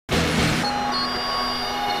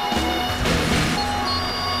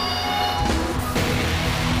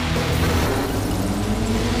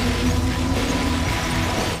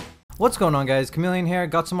What's going on, guys? Chameleon here.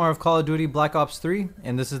 Got some more of Call of Duty Black Ops 3,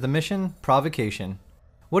 and this is the mission, Provocation.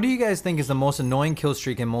 What do you guys think is the most annoying kill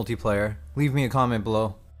streak in multiplayer? Leave me a comment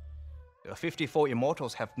below. The 54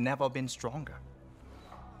 Immortals have never been stronger.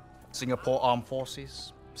 Singapore Armed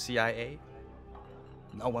Forces, CIA,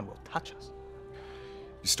 no one will touch us.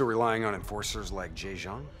 You still relying on enforcers like Jay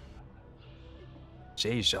Zhang?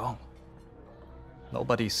 Jay Zhang?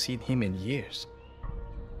 Nobody's seen him in years.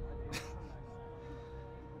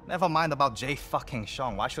 Never mind about Jay fucking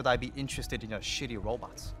Zhang. Why should I be interested in your shitty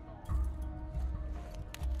robots?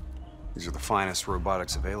 These are the finest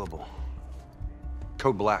robotics available.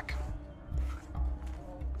 Code Black.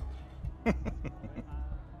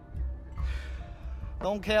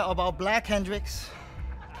 Don't care about black, Hendrix.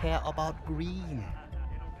 Care about green.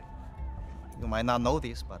 You might not know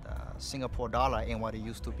this, but Singapore dollar ain't what it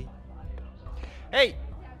used to be. Hey,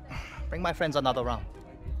 bring my friends another round.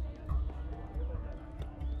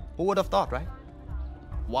 Who would have thought, right?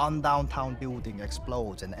 One downtown building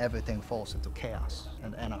explodes and everything falls into chaos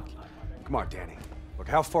and anarchy. Come on, Danny. Look,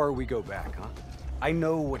 how far we go back, huh? I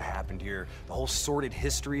know what happened here. The whole sordid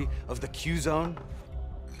history of the Q-Zone.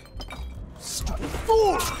 Stupid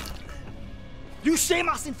fool! You shame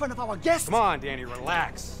us in front of our guests! Come on, Danny,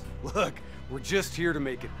 relax. Look, we're just here to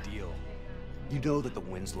make a deal. You know that the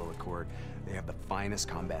Winslow Accord, they have the finest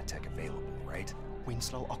combat tech available, right?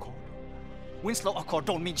 Winslow Accord? Winslow Accord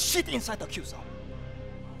don't mean shit inside the Q-Zone.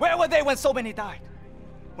 Where were they when so many died?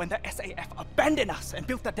 When the SAF abandoned us and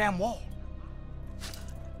built the damn wall?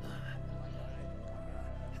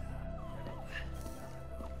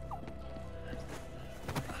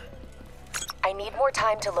 I need more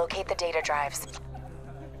time to locate the data drives.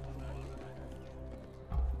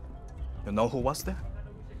 You know who was there?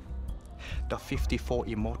 The 54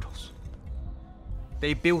 Immortals.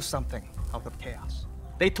 They built something out of chaos.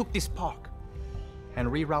 They took this park and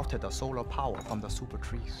rerouted the solar power from the super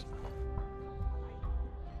trees.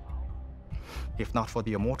 If not for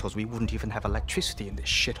the Immortals, we wouldn't even have electricity in this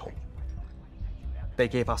shithole. They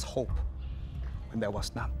gave us hope when there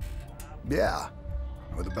was none. Yeah.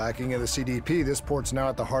 With the backing of the CDP, this port's now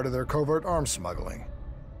at the heart of their covert arms smuggling.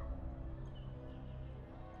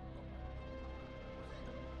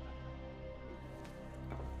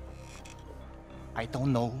 I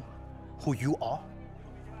don't know who you are,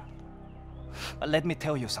 but let me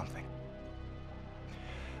tell you something.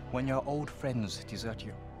 When your old friends desert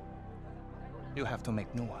you, you have to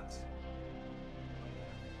make new ones.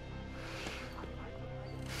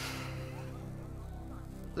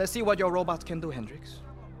 Let's see what your robots can do, Hendrix.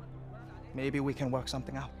 Maybe we can work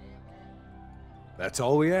something out. That's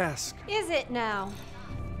all we ask. Is it now?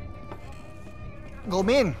 Go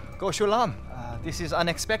Min, go Shulam. This is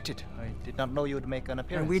unexpected. I did not know you would make an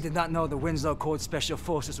appearance. And we did not know the Winslow Accord Special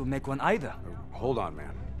Forces would make one either. Hold on,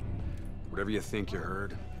 man. Whatever you think you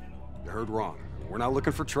heard wrong. We're not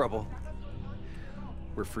looking for trouble.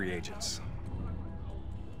 We're free agents.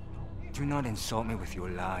 Do not insult me with your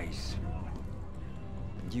lies.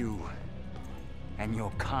 You and your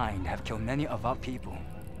kind have killed many of our people.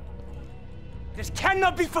 This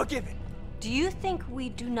cannot be forgiven! Do you think we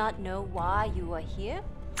do not know why you are here?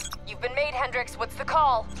 You've been made, Hendrix. What's the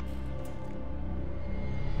call?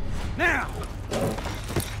 Now! Oh,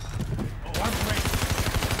 I'm ready.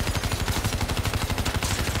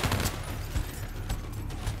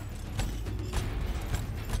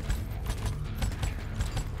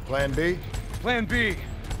 Plan B? Plan B.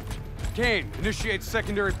 Kane, initiate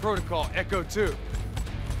secondary protocol, Echo 2.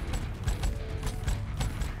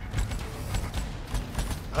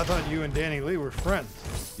 I thought you and Danny Lee were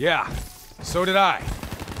friends. Yeah, so did I.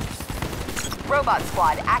 Robot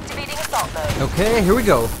squad activating assault mode. Okay, here we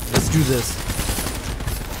go. Let's do this.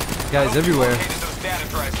 Guys everywhere.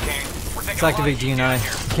 Let's activate DNI.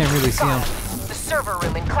 Can't really see them. The server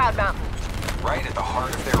room in Cloud Mountain. Right at the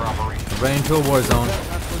heart of their operation. Right into a war zone.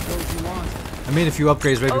 I made a few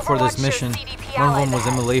upgrades right before this Overwatch mission. shows CDP One of them was allies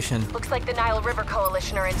ahead. immolation. Looks like the Nile River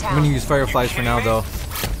Coalition are in town. I'm gonna use fireflies for now, though.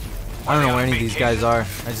 I don't know where any of these guys are.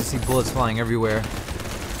 I just see bullets flying everywhere.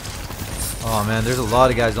 Oh man, there's a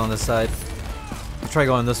lot of guys on this side. Let's try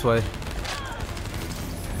going this way.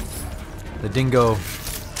 The dingo.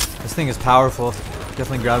 This thing is powerful.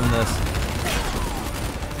 Definitely grabbing this.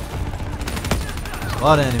 A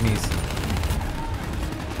lot of enemies.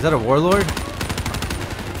 Is that a warlord?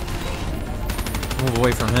 Move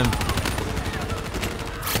away from him.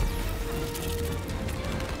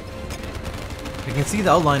 I can see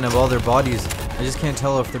the outline of all their bodies. I just can't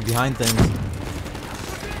tell if they're behind things.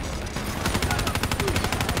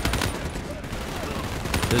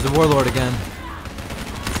 There's a warlord again.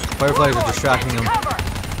 Fireflies are distracting him.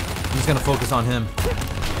 I'm just gonna focus on him.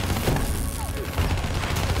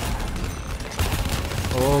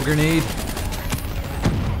 Oh, grenade.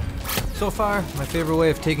 So far, my favorite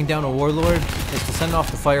way of taking down a warlord is to send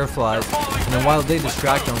off the fireflies, and then while they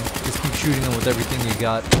distract them, just keep shooting them with everything you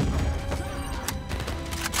got.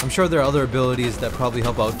 I'm sure there are other abilities that probably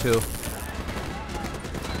help out too.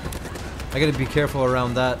 I gotta be careful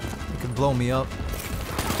around that. It could blow me up.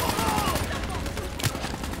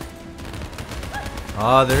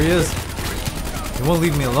 Ah, there he is. He won't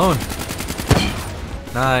leave me alone.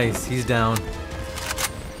 Nice, he's down.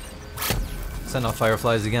 Send off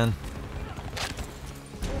fireflies again.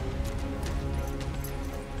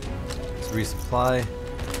 Let's resupply.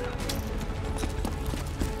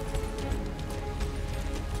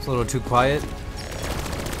 It's a little too quiet.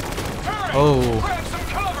 Oh,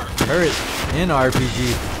 turret and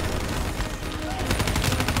RPG.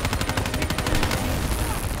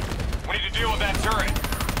 We need to deal with that turret.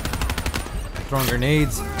 Throwing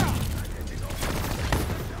grenades.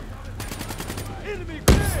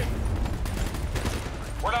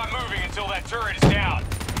 We're not moving until that turret is down.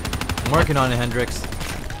 I'm working on it, Hendrix.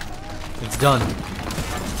 It's done.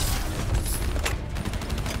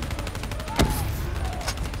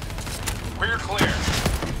 We're clear.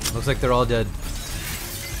 Looks like they're all dead.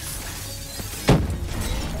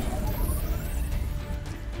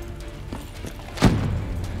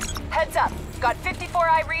 Heads up. Got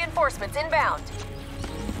 54i reinforcements inbound.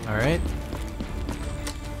 Alright.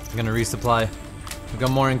 I'm gonna resupply. We've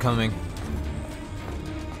got more incoming.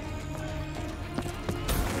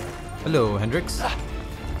 Hello, Hendrix.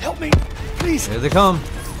 Help me, please. Here they come.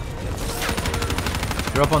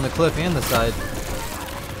 They're up on the cliff and the side.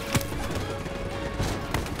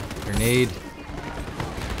 Grenade.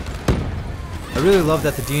 I really love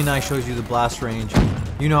that the DNI shows you the blast range.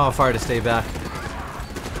 You know how far to stay back.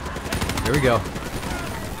 Here we go.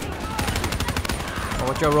 Oh,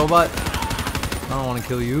 watch out, robot. I don't want to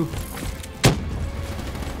kill you.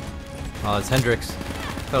 Oh, it's Hendrix.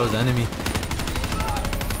 Thought it was an enemy.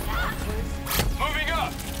 Moving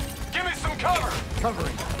up. Give me some cover.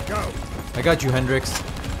 Covering. Go. I got you, Hendrix.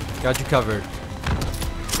 Got you covered.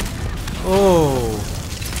 Oh,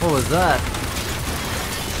 what was that?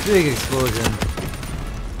 Big explosion.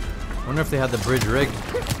 Wonder if they had the bridge rigged.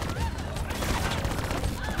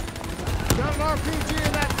 Got an RPG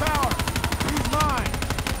in that tower. He's mine.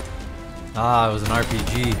 Ah, it was an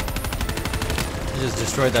RPG. It just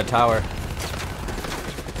destroyed that tower.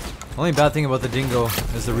 Only bad thing about the dingo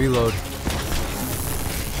is the reload.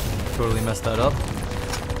 Totally messed that up.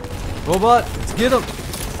 Robot, let's get him!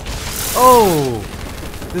 Oh!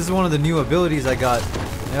 This is one of the new abilities I got.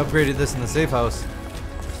 I upgraded this in the safe house.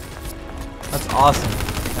 That's awesome.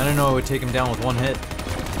 I didn't know it would take him down with one hit.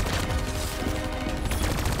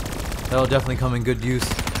 That'll definitely come in good use.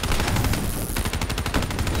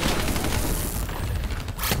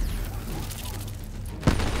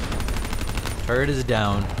 Turret is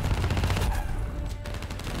down.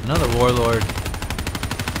 Another warlord.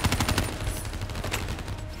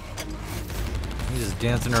 He's just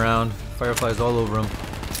dancing around. Fireflies all over him.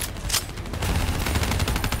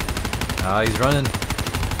 Ah, he's running.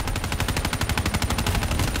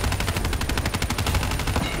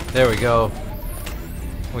 There we go.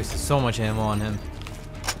 Wasted so much ammo on him.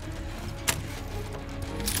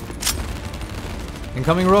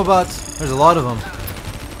 Incoming robots. There's a lot of them.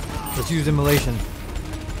 Let's use immolation.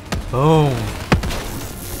 Boom.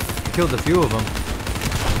 Killed a few of them.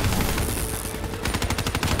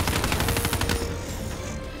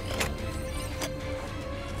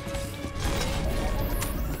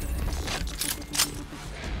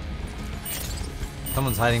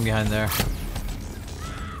 Someone's hiding behind there.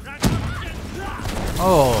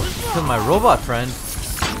 Oh, killed my robot friend.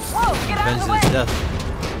 Whoa, get out Avenge of the way. his death.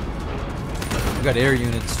 We got air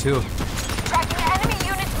units too. Tracking enemy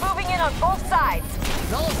units moving in on both sides.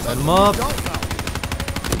 Set them up.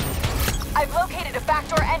 I've located a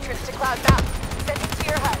backdoor entrance to Cloud Mountain. Send it to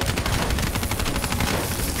your hut.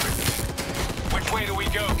 Which way do we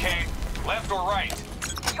go, Kate? Left or right?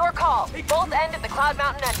 Your call. Both end at the Cloud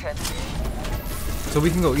Mountain entrance. So we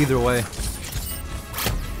can go either way.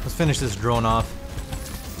 Let's finish this drone off.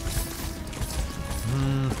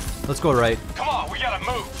 Let's go right. Come on, we gotta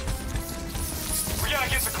move. We gotta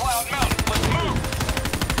get to Cloud Mountain. Let's move.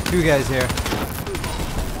 Two guys here.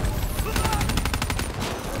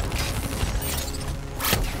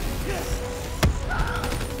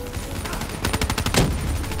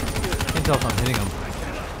 Can't tell if I'm hitting them.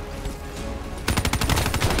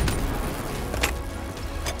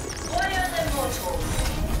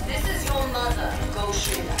 This is your mother,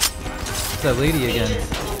 Goshina. It's that lady again.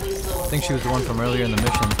 I think she was the one from earlier in the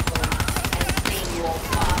mission.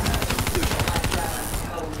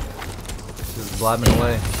 This is blabbing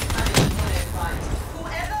away.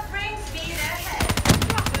 Whoever brings me their head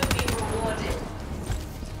will be rewarded.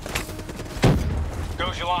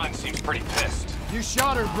 Gojalan seems pretty pissed. You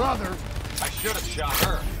shot her brother. I should have shot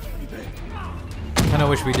her. Kinda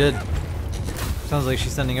wish we did. Sounds like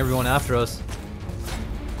she's sending everyone after us.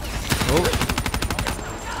 Oh.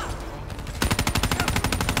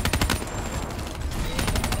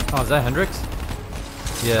 Oh, is that Hendrix?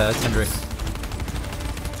 Yeah, that's Hendrix.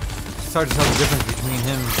 It's hard to tell the difference between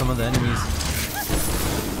him and some of the enemies.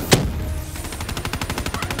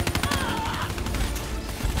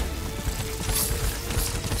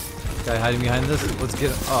 Guy hiding behind this? Let's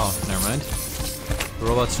get him. Oh, never mind. The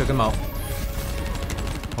robots took him out.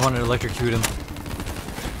 I wanted to electrocute him.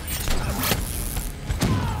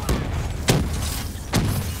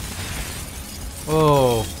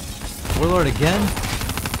 Oh, Warlord again?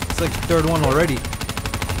 It's like the third one already.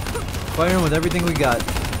 Firing with everything we got.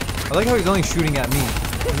 I like how he's only shooting at me.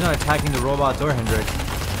 He's not attacking the robots or Hendrix.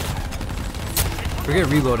 Forget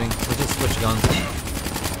reloading. Let's just switch guns.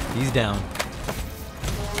 He's down.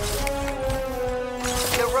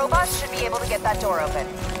 The robots should be able to get that door open.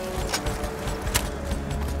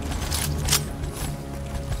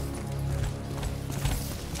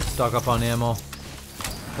 Stock up on ammo.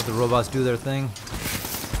 Let the robots do their thing.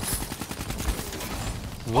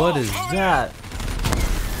 What is that?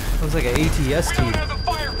 Looks like an ATST.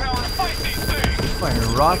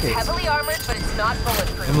 Firing rockets. Heavily armored, but it's not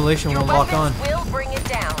bulletproof. Immolation won't lock on. Will bring it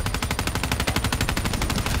down.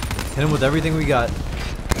 Hit him with everything we got.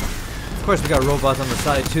 Of course, we got robots on the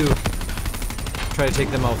side too. Try to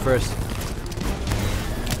take them out first.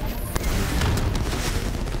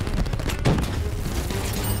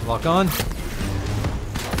 Lock on.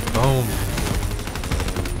 Boom.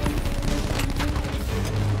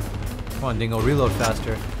 Come on, Dingo, reload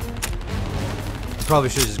faster. Probably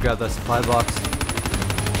should just grab that supply box.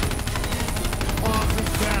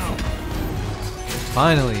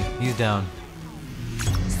 Finally, he's down.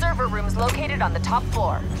 Server rooms located on the top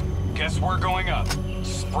floor. Guess we're going up.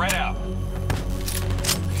 Spread out.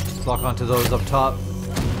 Let's lock onto those up top.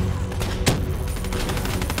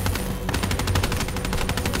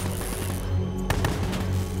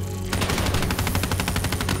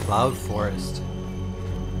 Cloud Forest.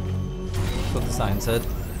 That's what the sign said.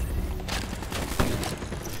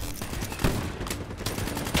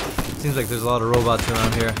 Seems like there's a lot of robots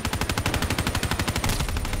around here.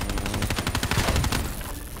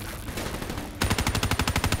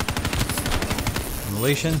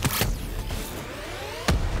 Immolation.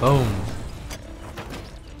 Boom.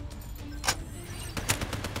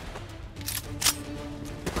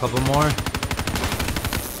 Couple more.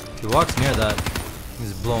 If he walks near that, you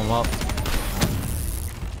just blow him up.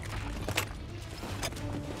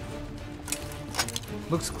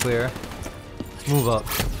 Looks clear. Move up.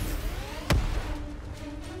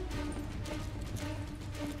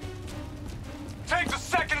 Take the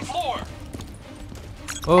second floor.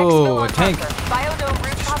 Oh, a tank.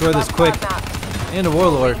 Destroy this quick. And a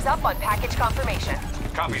warlord. Up on package confirmation.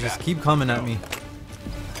 Copy They just that. keep coming at me.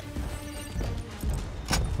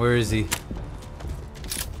 Where is he?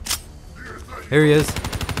 Here he is.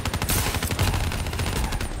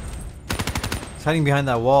 He's hiding behind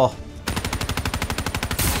that wall.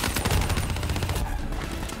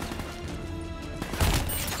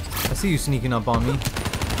 I see you sneaking up on me.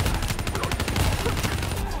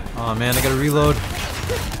 Oh man, I gotta reload.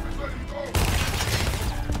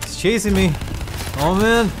 He's chasing me. Oh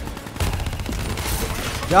man.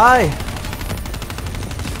 Die.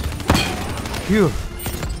 Phew.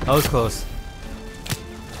 That was close.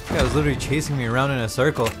 This guy was literally chasing me around in a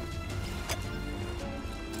circle.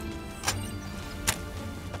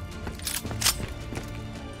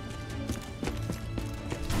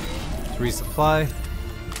 Let's resupply.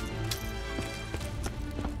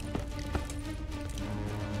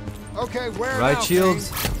 Okay, where Right now,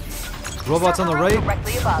 shields. Robots on the right.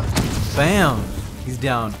 Directly above. Bam. He's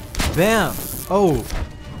down. Bam. Oh.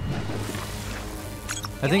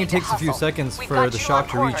 I think it takes a few seconds for the shock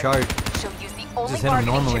to recharge. Just hit him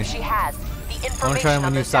normally. I want to try him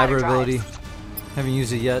with new cyber ability. Haven't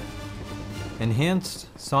used it yet. Enhanced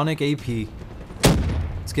Sonic AP.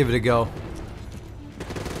 Let's give it a go.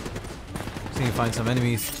 See if we can find some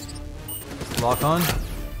enemies. Lock on.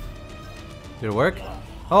 Did it work?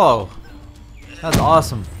 Oh, that's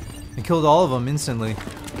awesome. I killed all of them instantly.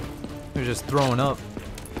 They're just throwing up.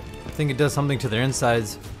 I think it does something to their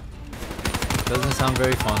insides. Doesn't sound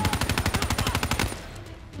very fun.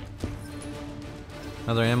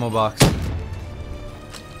 Another ammo box.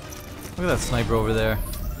 Look at that sniper over there.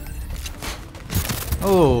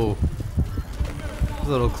 Oh, a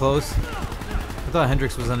little close. thought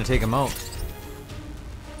Hendrix was gonna take him out.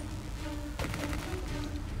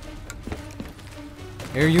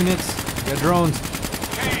 Air units, we got drones.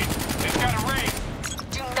 Kane, they've got a Wraith.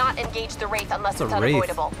 Do not engage the Wraith unless What's it's a Wraith?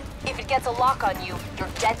 unavoidable. If it gets a lock on you, you're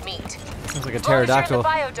dead meat. Sounds like a As long as you're pterodactyl. in the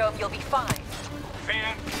biodome, you'll be fine.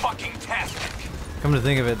 Fan-fucking-tastic. Come to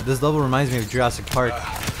think of it, this level reminds me of Jurassic Park.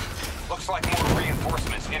 Looks like more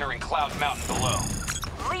reinforcements entering Cloud Mountain below.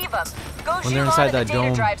 Leave them. Go When they're shoot inside on that the data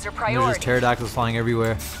dome, drives are and there's priority. just pterodactyls flying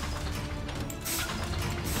everywhere.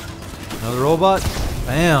 Another robot.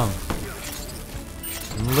 Bam.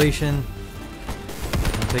 Simulation.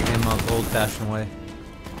 I'm taking him out the old-fashioned way.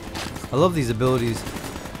 I love these abilities.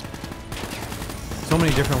 So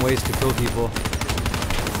many different ways to kill people.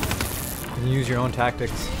 You can use your own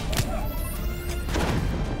tactics.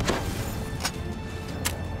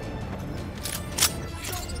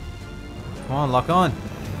 Come on, lock on.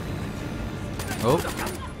 Oh,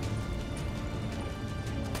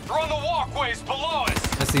 They're on the walkways below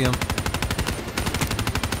us. I see him.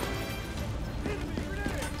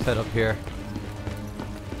 Let's head up here.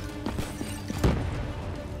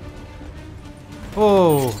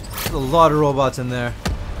 Oh, there's a lot of robots in there.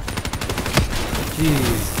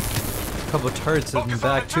 Jeez. A couple of turrets in the Focus on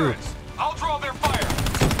back the too. turrets. I'll draw their fire.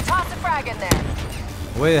 Toss a frag in there.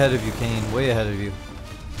 Way ahead of you, Kane. Way ahead of you.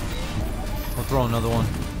 I'll throw another one.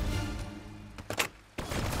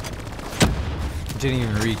 Didn't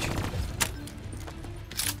even reach.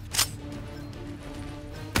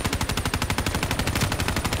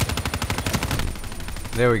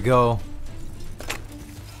 There we go.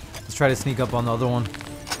 Let's try to sneak up on the other one.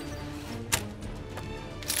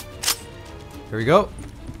 Here we go.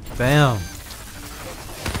 Bam.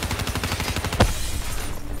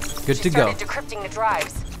 Good to She go. started decrypting the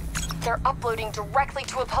drives. They're uploading directly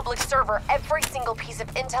to a public server. Every single piece of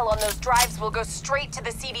intel on those drives will go straight to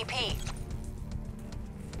the CDP.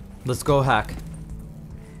 Let's go hack.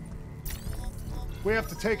 We have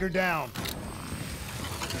to take her down.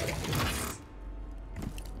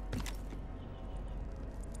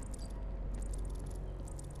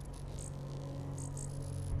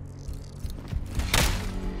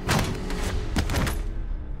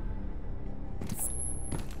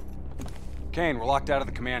 Kane, we're locked out of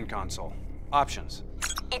the command console. Options.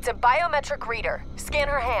 It's a biometric reader. Scan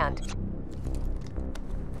her hand.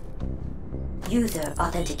 User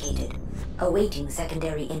authenticated. Awaiting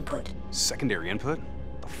secondary input. Secondary input?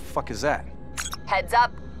 The fuck is that? Heads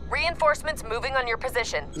up. Reinforcements moving on your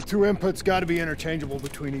position. The two inputs gotta be interchangeable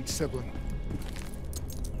between each sibling.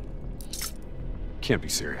 Can't be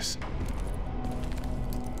serious.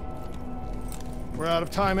 We're out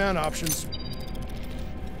of time and options.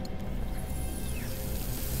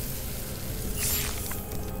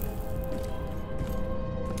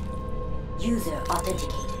 User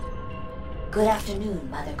authenticated. Good afternoon,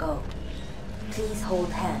 Mother Go. Please hold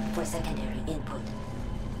hand for secondary input.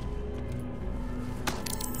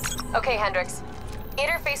 Okay, Hendrix.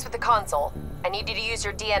 Interface with the console. I need you to use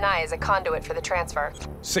your DNI as a conduit for the transfer.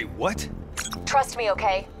 Say what? Trust me,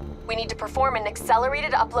 okay? We need to perform an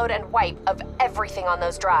accelerated upload and wipe of everything on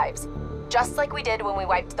those drives. Just like we did when we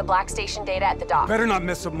wiped the Black Station data at the dock. Better not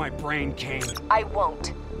mess up my brain, Kane. I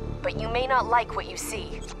won't. But you may not like what you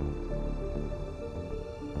see.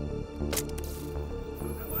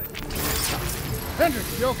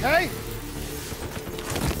 Hendrix, you okay?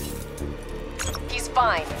 He's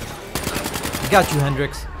fine. Got you,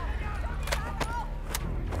 Hendrix.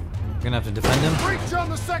 Gonna have to defend him. Breach on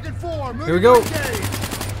the second floor. Here we go.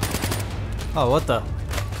 Oh, what the?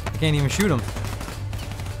 I can't even shoot him.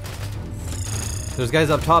 There's guys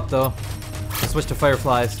up top, though. Let's switch to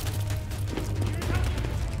fireflies.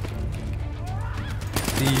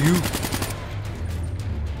 See you.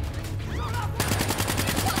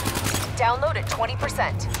 Download at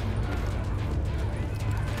 20%.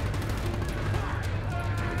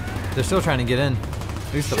 They're still trying to get in.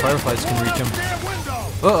 At least the fireflies can reach him.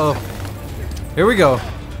 Uh-oh. Here we go.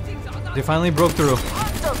 They finally broke through.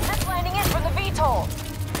 Hostiles just landing in from the VTOL.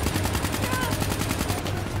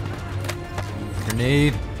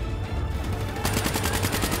 Grenade.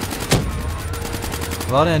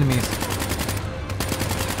 A lot of enemies.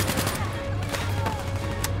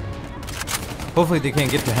 Hopefully they can't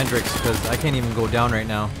get to Hendrix, because I can't even go down right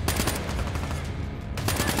now.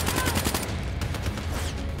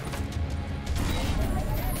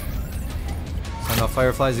 Send out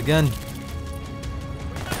fireflies again.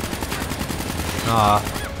 Ah,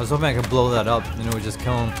 I was hoping I could blow that up and it would just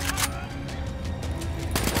kill him.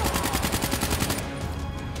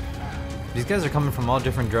 These guys are coming from all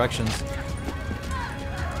different directions.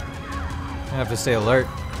 I have to stay alert.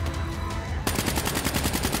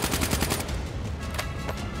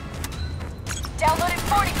 Downloaded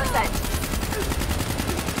 40%.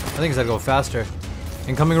 I think it's gotta go faster.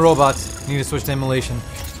 Incoming robots. Need to switch to immolation.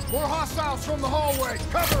 More hostiles from the hallway.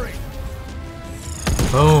 Covering.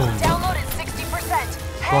 Boom. Downloaded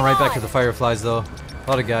 60%. Going right back to the fireflies though. A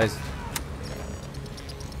lot of guys.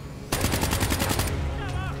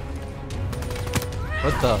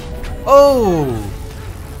 What the? Oh!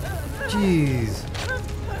 Jeez.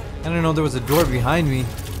 I didn't know there was a door behind me.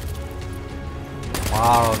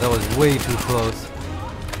 Wow, that was way too close.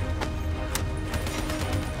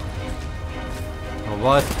 Oh,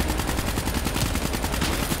 what?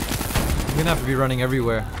 I'm gonna have to be running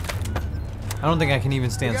everywhere. I don't think I can even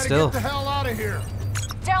stand still. Get the hell out of here.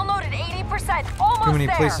 Downloaded 80%. Almost Too many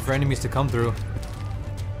there. places for enemies to come through.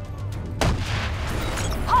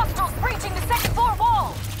 Hostiles breaching the second floor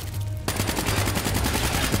wall.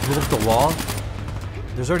 Blew up the wall?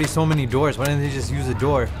 There's already so many doors. Why didn't they just use a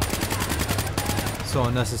door? So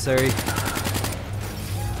unnecessary.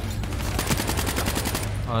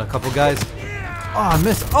 A couple guys. Oh, I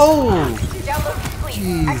missed. Oh!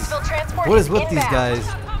 Jeez. What is with these guys?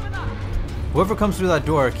 Whoever comes through that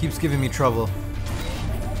door keeps giving me trouble.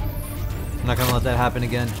 I'm not gonna let that happen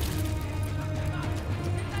again. I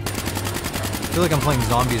feel like I'm playing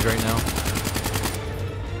zombies right now.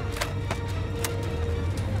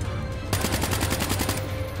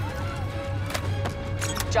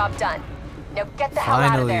 Job done. Now get the hell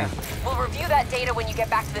out of there. We'll review that data when you get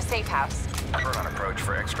back to the safe house. We're on approach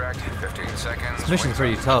for extract. 15 seconds. This mission's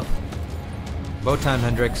pretty tough. About time,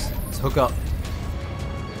 Hendrix. Let's hook up.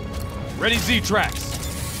 Ready Z-Tracks.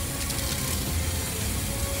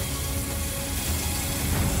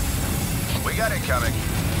 We got it coming.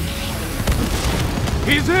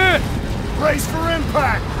 He's in! Brace for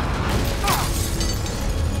impact!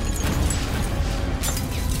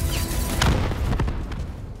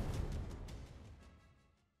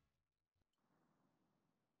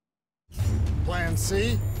 Plan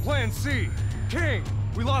C? Plan C. King,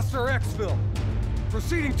 we lost our exfil.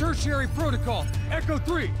 Proceeding tertiary protocol. Echo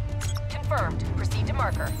 3. Confirmed. Proceed to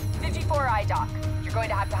marker. 54 IDOC. You're going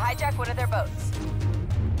to have to hijack one of their boats.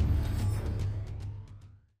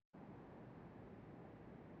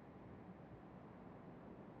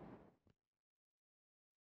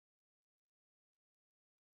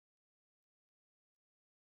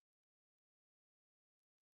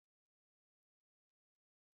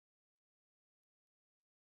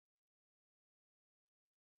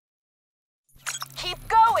 Keep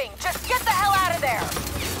going! Just get the hell out of there!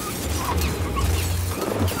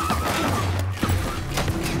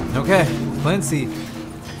 Okay, plan C.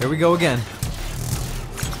 Here we go again.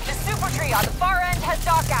 The super tree on the far end has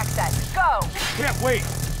dock access. Go! Can't wait!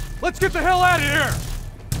 Let's get the hell out of here!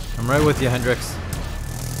 I'm right with you, Hendrix.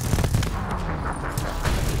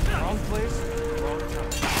 Wrong place, wrong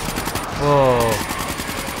time. Whoa.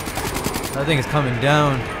 That thing is coming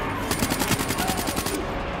down.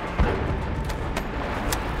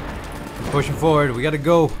 Pushing forward, we gotta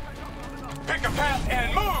go. Pick a path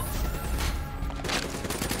and move!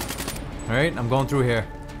 Alright, I'm going through here.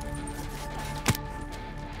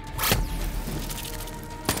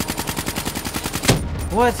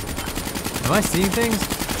 What? Am I seeing things?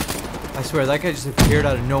 I swear, that guy just appeared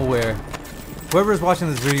out of nowhere. Whoever is watching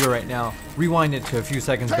this video right now, rewind it to a few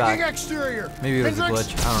seconds back. Exterior. Maybe it was a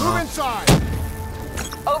glitch, I don't know. Move inside.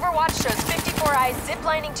 Overwatch shows 54 eyes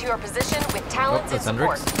ziplining to your position with talons and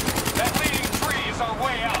support. That leading tree is our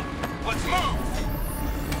way out. Let's move!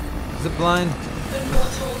 Zip line.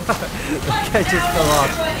 That guy just fell off.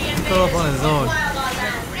 He fell off on his own.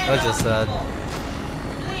 That's just sad.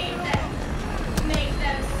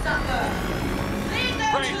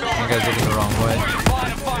 That guy's looking the wrong way.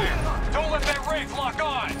 Don't let that wraith lock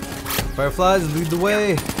on! Fireflies, lead the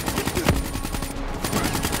way.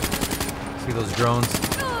 See those drones?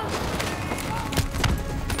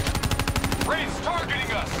 Wraith's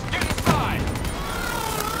targeting us! Get inside!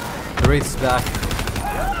 The wraith's back.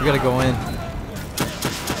 We gotta go in.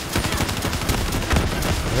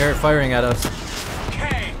 I hear it firing at us.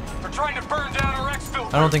 Okay, we're trying to burn down our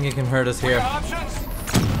exfil. I don't think it can hurt us here. Options?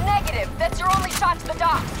 Negative. That's your only shot to the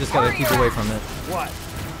dock. Just gotta keep away from it. What?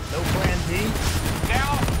 No plan D?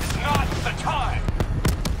 Now is not the time.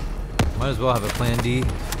 Might as well have a plan D.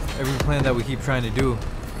 Every plan that we keep trying to do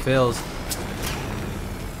fails.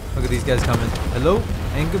 Look at these guys coming. Hello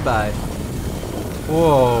and goodbye.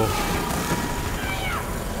 Whoa.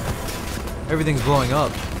 Everything's blowing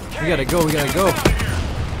up. We gotta go, we gotta go.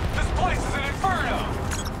 This place is an inferno.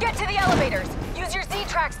 Get to the elevators. Use your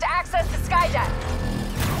Z-Tracks to access the sky deck.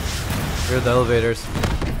 Here are the elevators.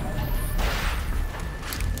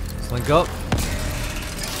 Let's link up.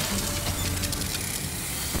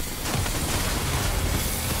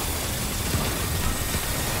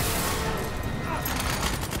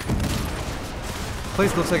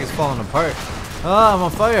 place looks like it's falling apart. Ah, I'm on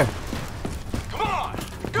fire. Come on!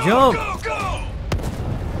 Go, Jump! go, go!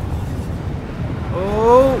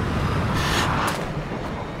 Oh!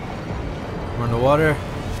 We're in the water.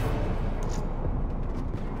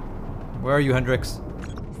 Where are you, Hendrix?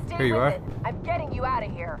 Stay Here you with are. it. I'm getting you out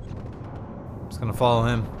of here. Just gonna follow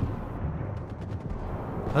him.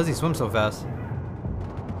 How does he swim so fast?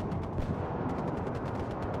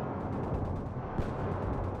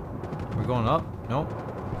 We're going up? Nope.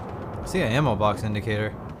 I see an ammo box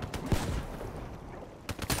indicator.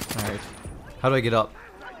 Alright. How do I get up?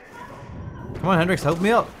 Come on, Hendrix, help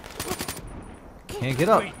me up. Can't get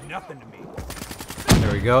up. Ain't nothing to me.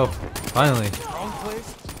 There we go. Finally. Wrong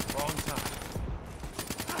place, wrong time.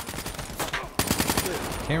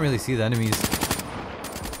 Can't really see the enemies.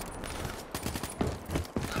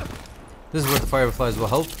 This is where the fireflies will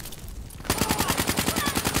help.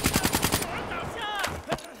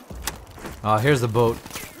 Ah, here's the boat.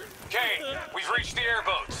 Kane, we've reached the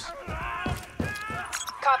airboats.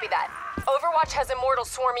 Copy that. Overwatch has immortals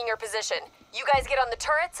swarming your position. You guys get on the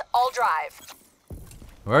turrets, I'll drive.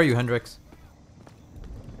 Where are you, Hendrix?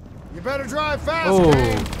 You better drive fast, Oh,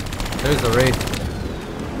 Kane. there's the wraith.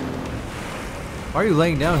 Why are you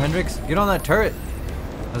laying down, Hendrix? Get on that turret.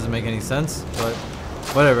 Doesn't make any sense, but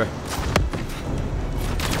whatever.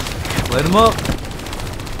 Light him up.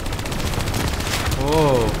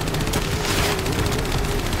 Whoa.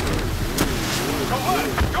 Go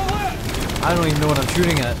left! Go left! I don't even know what I'm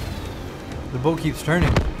shooting at. The boat keeps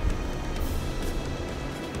turning.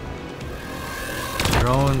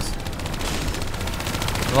 Drones.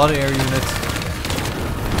 A lot of air units.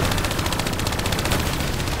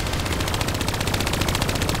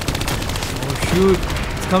 Oh shoot.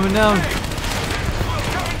 It's coming down.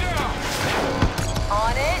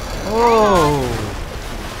 On it. Oh.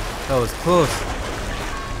 That was close.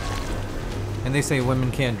 And they say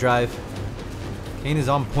women can't drive. Kane is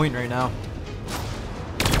on point right now.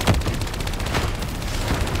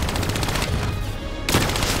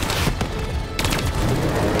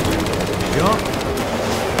 Jump.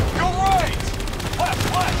 Go right!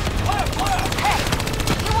 Left, left, left, left!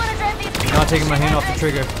 Hey, you want to drive these? Not taking my hand off the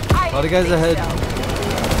trigger. A lot of guys ahead.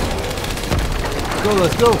 Let's go,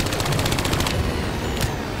 let's go.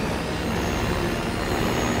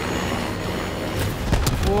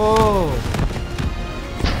 Whoa.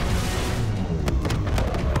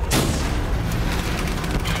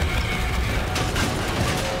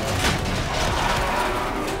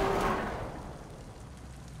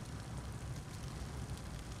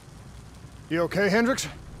 You okay, Hendrix?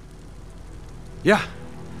 Yeah,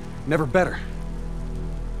 never better.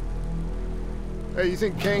 Hey, you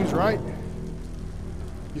think Kane's right?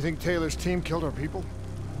 You think Taylor's team killed our people?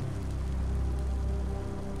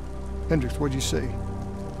 Hendrix, what'd you see?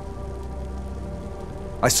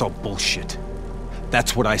 I saw bullshit.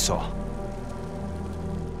 That's what I saw.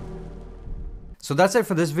 So that's it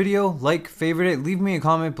for this video. Like, favorite it, leave me a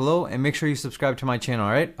comment below, and make sure you subscribe to my channel,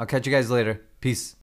 alright? I'll catch you guys later. Peace.